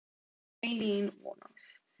Aileen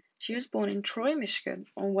Wuornos. She was born in Troy, Michigan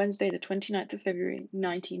on Wednesday, the 29th of February,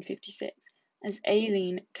 1956, as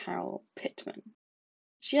Aileen Carol Pittman.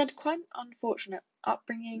 She had quite an unfortunate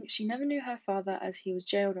upbringing. She never knew her father as he was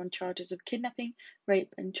jailed on charges of kidnapping,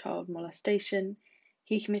 rape, and child molestation.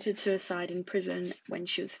 He committed suicide in prison when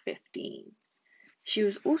she was 15. She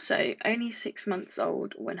was also only 6 months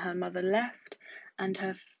old when her mother left, and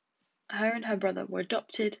her and her brother were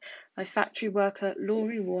adopted by factory worker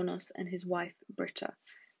Laurie Wuornos and his wife Britta.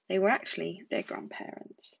 They were actually their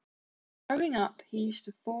grandparents. Growing up, he used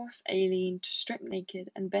to force Aileen to strip naked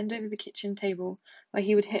and bend over the kitchen table where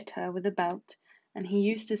he would hit her with a belt, and he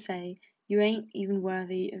used to say, "You ain't even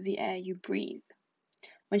worthy of the air you breathe."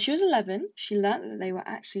 When she was 11, she learnt that they were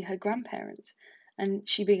actually her grandparents, and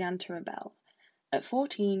she began to rebel. At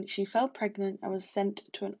 14, she fell pregnant and was sent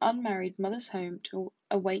to an unmarried mother's home to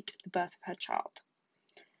await the birth of her child.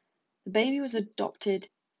 The baby was adopted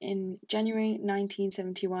in January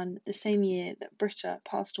 1971, the same year that Britta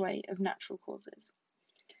passed away of natural causes.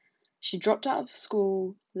 She dropped out of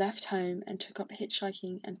school, left home, and took up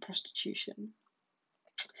hitchhiking and prostitution.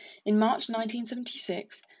 In March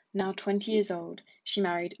 1976, now 20 years old, she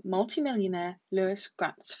married multimillionaire Louis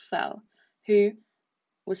Gratz Fell, who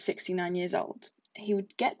was 69 years old. He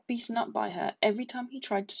would get beaten up by her every time he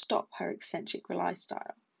tried to stop her eccentric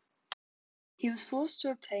lifestyle. He was forced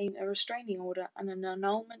to obtain a restraining order and an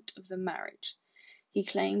annulment of the marriage. He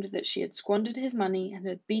claimed that she had squandered his money and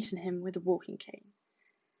had beaten him with a walking cane.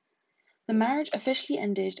 The marriage officially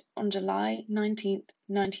ended on July 19,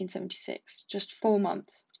 1976, just 4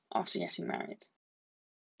 months after getting married.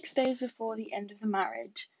 6 days before the end of the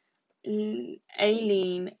marriage,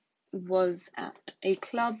 Aileen was at a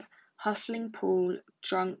club, hustling pool,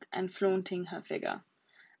 drunk and flaunting her figure.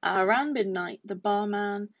 At around midnight, the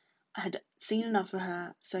barman had seen enough of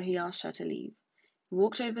her, so he asked her to leave. He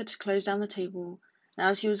walked over to close down the table, and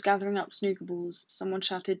as he was gathering up snooker balls, someone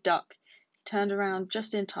shouted, "Duck." He turned around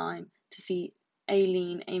just in time to see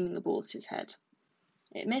Aileen aiming a ball at his head.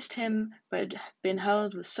 It missed him, but had been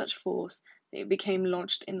hurled with such force that it became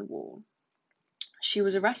lodged in the wall. She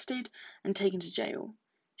was arrested and taken to jail.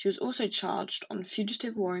 She was also charged on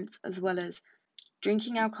fugitive warrants as well as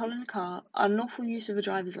drinking alcohol in the car, unlawful use of a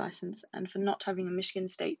driver's license, and for not having a Michigan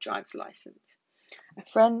State driver's license. A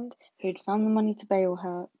friend who had found the money to bailed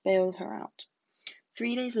her out.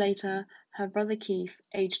 3 days later, her brother Keith,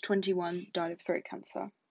 aged 21, died of throat cancer.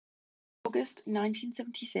 In August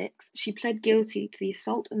 1976, she pled guilty to the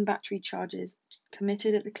assault and battery charges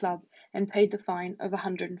committed at the club and paid the fine of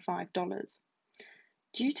 $105.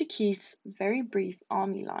 Due to Keith's very brief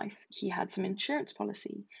army life, he had some insurance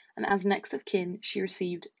policy, and as next of kin, she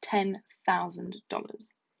received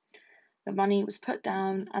 $10,000. The money was put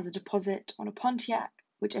down as a deposit on a Pontiac,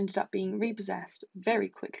 which ended up being repossessed very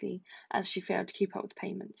quickly as she failed to keep up with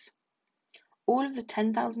payments. All of the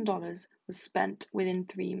 $10,000 was spent within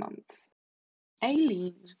 3 months.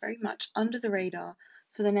 Aileen was very much under the radar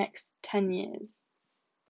for the next 10 years.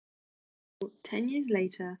 10 years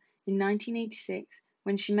later, in 1986,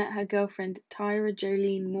 when she met her girlfriend Tyra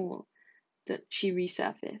Jolene Moore, that she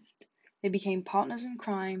resurfaced. They became partners in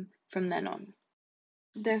crime from then on.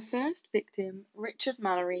 Their first victim, Richard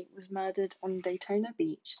Mallory, was murdered on Daytona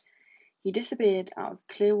Beach. He disappeared out of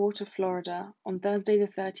Clearwater, Florida on Thursday the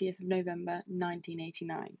 30th of November,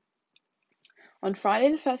 1989. On Friday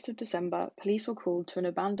the 1st of December, police were called to an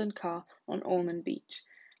abandoned car on Ormond Beach.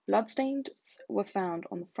 Bloodstains were found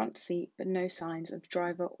on the front seat, but no signs of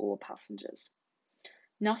driver or passengers.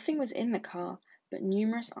 Nothing was in the car, but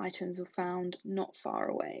numerous items were found not far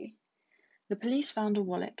away. The police found a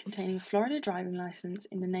wallet containing a Florida driving license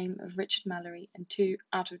in the name of Richard Mallory and 2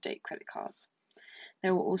 out-of-date credit cards.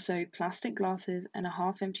 There were also plastic glasses and a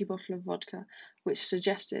half-empty bottle of vodka, which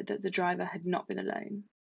suggested that the driver had not been alone.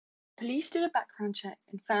 Police did a background check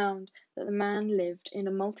and found that the man lived in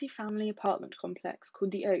a multi-family apartment complex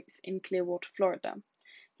called the Oaks in Clearwater, Florida.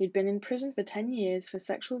 He had been in prison for 10 years for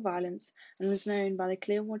sexual violence and was known by the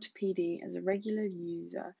Clearwater PD as a regular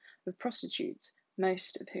user of prostitutes,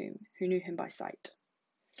 most of whom who knew him by sight.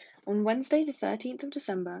 On Wednesday the 13th of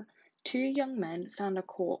December, 2 young men found a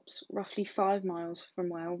corpse roughly 5 miles from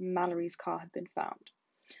where Mallory's car had been found.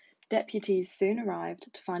 Deputies soon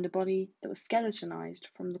arrived to find a body that was skeletonized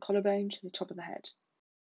from the collarbone to the top of the head.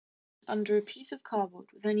 Under a piece of cardboard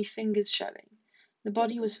with only fingers showing, the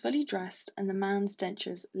body was fully dressed and the man's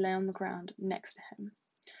dentures lay on the ground next to him.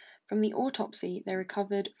 From the autopsy, they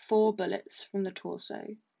recovered 4 bullets from the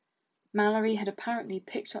torso. Mallory had apparently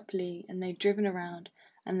picked up Lee and they'd driven around,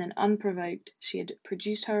 and then unprovoked, she had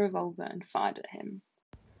produced her revolver and fired at him.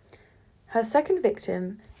 Her second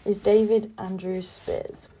victim is David Andrew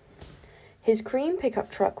Spears. His cream pickup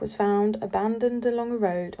truck was found abandoned along a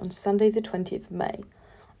road on Sunday the 20th of May.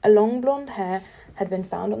 A long blonde hair had been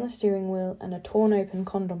found on the steering wheel and a torn open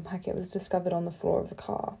condom packet was discovered on the floor of the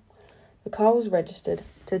car. The car was registered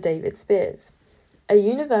to David Spears, a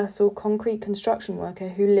Universal concrete construction worker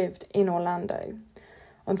who lived in Orlando.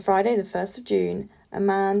 On Friday the 1st of June, a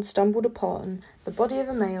man stumbled upon the body of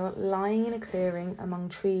a male lying in a clearing among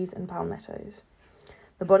trees and palmettos.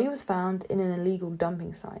 The body was found in an illegal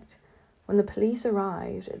dumping site. When the police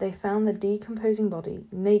arrived, they found the decomposing body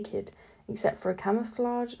naked except for a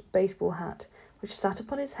camouflage baseball hat, which sat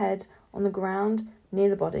upon his head. On the ground near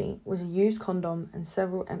the body was a used condom and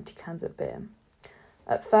several empty cans of beer.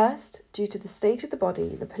 At first, due to the state of the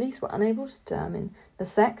body, the police were unable to determine the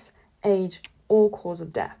sex, age, or cause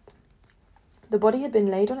of death. The body had been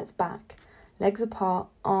laid on its back, legs apart,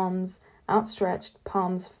 arms outstretched,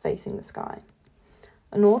 palms facing the sky.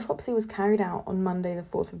 An autopsy was carried out on Monday the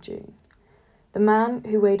 4th of June. The man,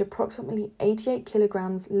 who weighed approximately 88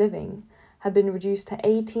 kilograms living, had been reduced to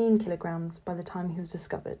 18 kilograms by the time he was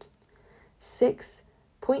discovered.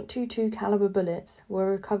 6.22 caliber bullets were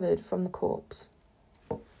recovered from the corpse.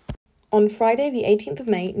 On Friday the 18th of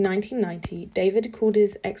May 1990, David called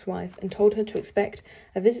his ex-wife and told her to expect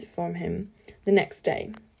a visit from him the next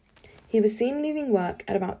day. He was seen leaving work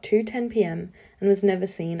at about 2:10 p.m. and was never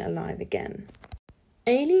seen alive again.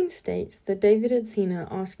 Aileen states that David had seen her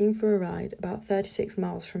asking for a ride about 36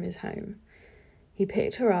 miles from his home. He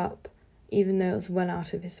picked her up, even though it was well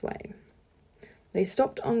out of his way. They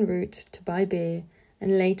stopped en route to buy beer,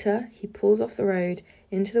 and later he pulls off the road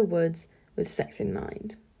into the woods with sex in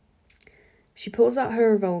mind. She pulls out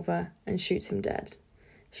her revolver and shoots him dead.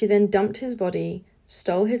 She then dumped his body,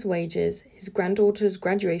 stole his wages, his granddaughter's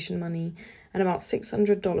graduation money, and about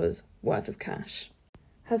 $600 worth of cash.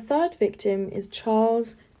 Her third victim is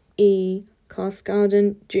Charles E.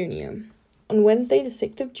 Carscarden Jr. On Wednesday the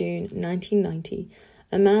 6th of June 1990,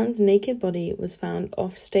 a man's naked body was found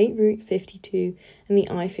off State Route 52 and the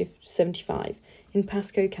I-75 in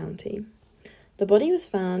Pasco County. The body was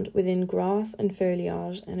found within grass and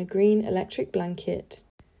foliage and a green electric blanket.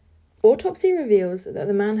 Autopsy reveals that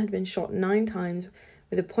the man had been shot 9 times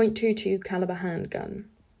with a .22 caliber handgun.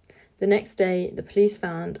 The next day, the police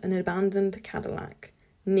found an abandoned Cadillac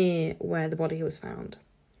near where the body was found.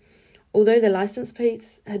 Although the license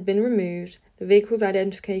plates had been removed, the vehicle's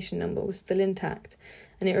identification number was still intact,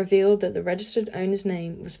 and it revealed that the registered owner's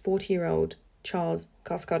name was 40-year-old Charles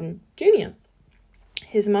Carscarden Jr.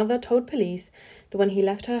 His mother told police that when he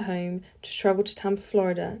left her home to travel to Tampa,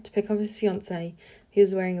 Florida to pick up his fiancée, he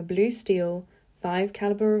was wearing a blue steel .5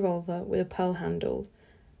 caliber revolver with a pearl handle,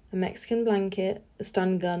 a Mexican blanket, a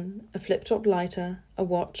stun gun, a flip-top lighter, a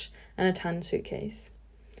watch, and a tan suitcase.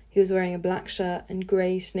 He was wearing a black shirt and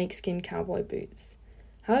grey snakeskin cowboy boots.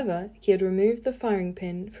 However, he had removed the firing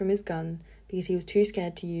pin from his gun because he was too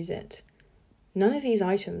scared to use it. None of these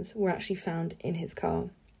items were actually found in his car.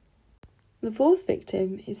 The fourth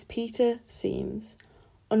victim is Peter Seams.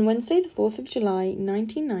 On Wednesday the 4th of July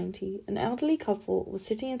 1990, an elderly couple was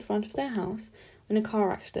sitting in front of their house when a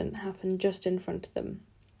car accident happened just in front of them.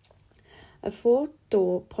 A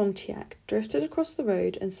 4-door Pontiac drifted across the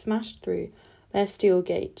road and smashed through their steel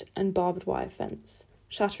gate and barbed wire fence,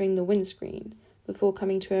 shattering the windscreen before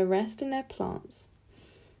coming to a rest in their plants.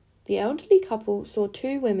 The elderly couple saw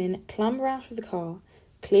 2 women clamber out of the car,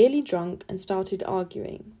 clearly drunk, and started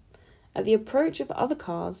arguing. At the approach of other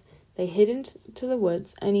cars, they hid into the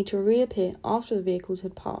woods only to reappear after the vehicles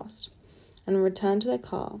had passed and return to their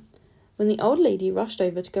car. When the old lady rushed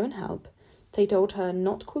over to go and help, they told her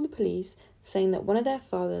not to call the police, saying that one of their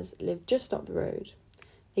fathers lived just up the road.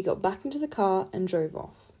 They got back into the car and drove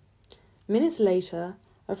off. Minutes later,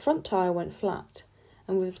 a front tyre went flat,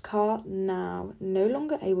 and with the car now no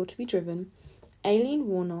longer able to be driven, Aileen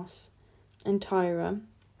Wuornos and Tyra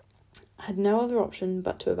had no other option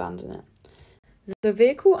but to abandon it. The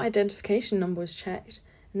vehicle identification number was checked,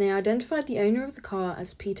 and they identified the owner of the car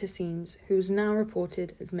as Peter Seams, who was now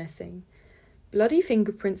reported as missing. Bloody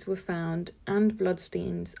fingerprints were found and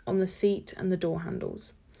bloodstains on the seat and the door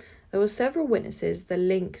handles. There were several witnesses that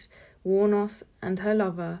linked Wuornos and her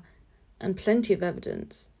lover and plenty of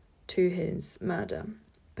evidence to his murder,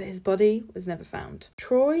 but his body was never found.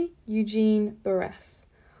 Troy Eugene Barres.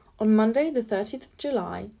 On Monday, the 30th of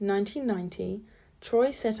July, 1990,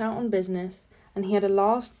 Troy set out on business and he had a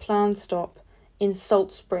last planned stop in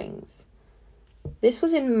Salt Springs. This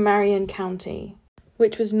was in Marion County,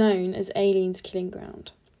 which was known as Aileen's killing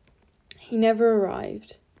ground. He never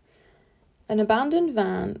arrived. An abandoned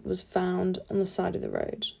van was found on the side of the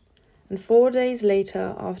road, and 4 days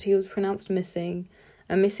later, after he was pronounced missing,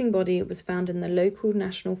 a missing body was found in the local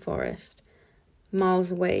national forest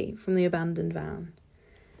miles away from the abandoned van.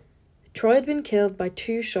 Troy had been killed by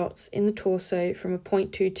 2 shots in the torso from a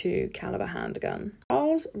 .22 caliber handgun.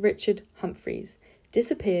 Charles Richard Humphreys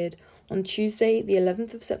disappeared on Tuesday, the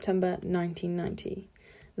 11th of September 1990.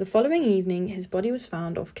 The following evening, his body was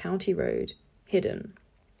found off County Road, Hidden.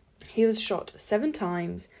 He was shot 7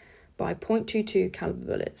 times by .22 caliber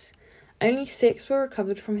bullets. Only 6 were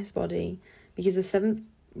recovered from his body because the 7th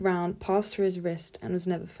round passed through his wrist and was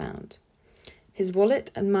never found. His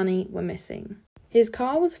wallet and money were missing. His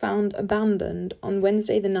car was found abandoned on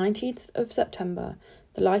Wednesday the 19th of September.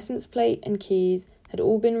 The license plate and keys had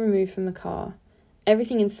all been removed from the car.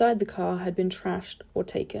 Everything inside the car had been trashed or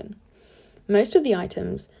taken. Most of the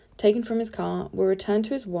items taken from his car were returned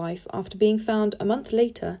to his wife after being found a month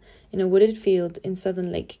later in a wooded field in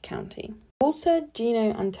southern Lake County. Walter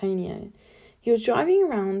Gino Antonio. He was driving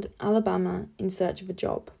around Alabama in search of a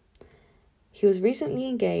job. He was recently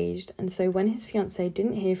engaged, and so when his fiancée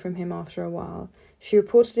didn't hear from him after a while, she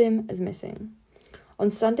reported him as missing.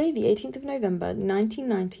 On Sunday, the 18th of November,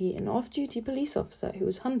 1990, an off-duty police officer who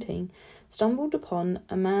was hunting stumbled upon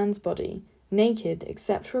a man's body, naked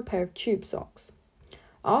except for a pair of tube socks.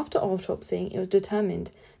 After autopsy, it was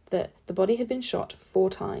determined that the body had been shot 4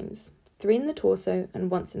 times, 3 in the torso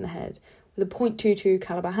and once in the head, with a .22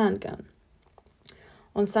 caliber handgun.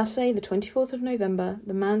 On Saturday, the 24th of November,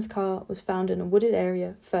 the man's car was found in a wooded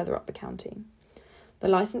area further up the county. The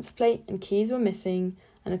license plate and keys were missing,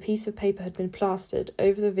 and a piece of paper had been plastered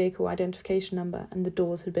over the vehicle identification number, and the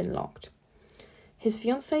doors had been locked. His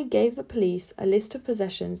fiancée gave the police a list of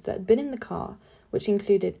possessions that had been in the car, which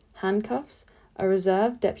included handcuffs, a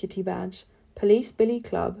reserve deputy badge, police billy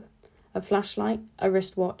club, a flashlight, a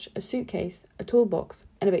wristwatch, a suitcase, a toolbox,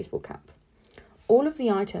 and a baseball cap. All of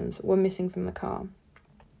the items were missing from the car.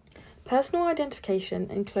 Personal identification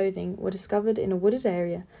and clothing were discovered in a wooded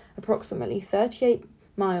area approximately 38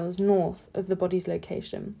 miles north of the body's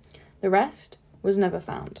location. The rest was never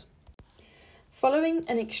found. Following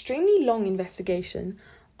an extremely long investigation,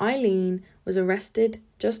 Eileen was arrested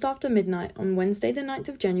just after midnight on Wednesday the 9th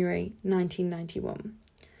of January 1991.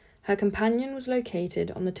 Her companion was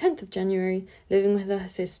located on the 10th of January, living with her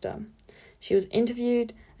sister. She was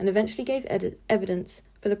interviewed and eventually gave evidence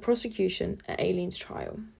for the prosecution at Eileen's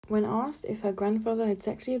trial. When asked if her grandfather had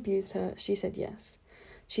sexually abused her, she said yes.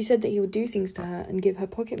 She said that he would do things to her and give her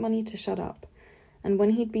pocket money to shut up, and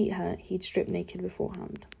when he'd beat her, he'd strip naked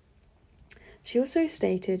beforehand. She also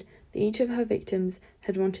stated that each of her victims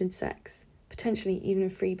had wanted sex, potentially even a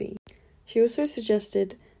freebie. She also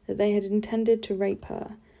suggested that they had intended to rape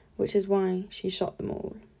her, which is why she shot them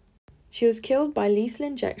all. She was killed by lethal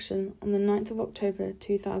injection on the 9th of October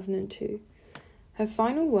 2002. Her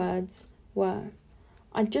final words were,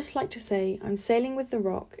 "I'd just like to say I'm sailing with the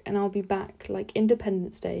Rock and I'll be back like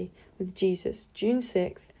Independence Day with Jesus, June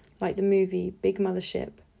 6th, like the movie Big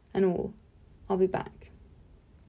Mothership and all. I'll be back."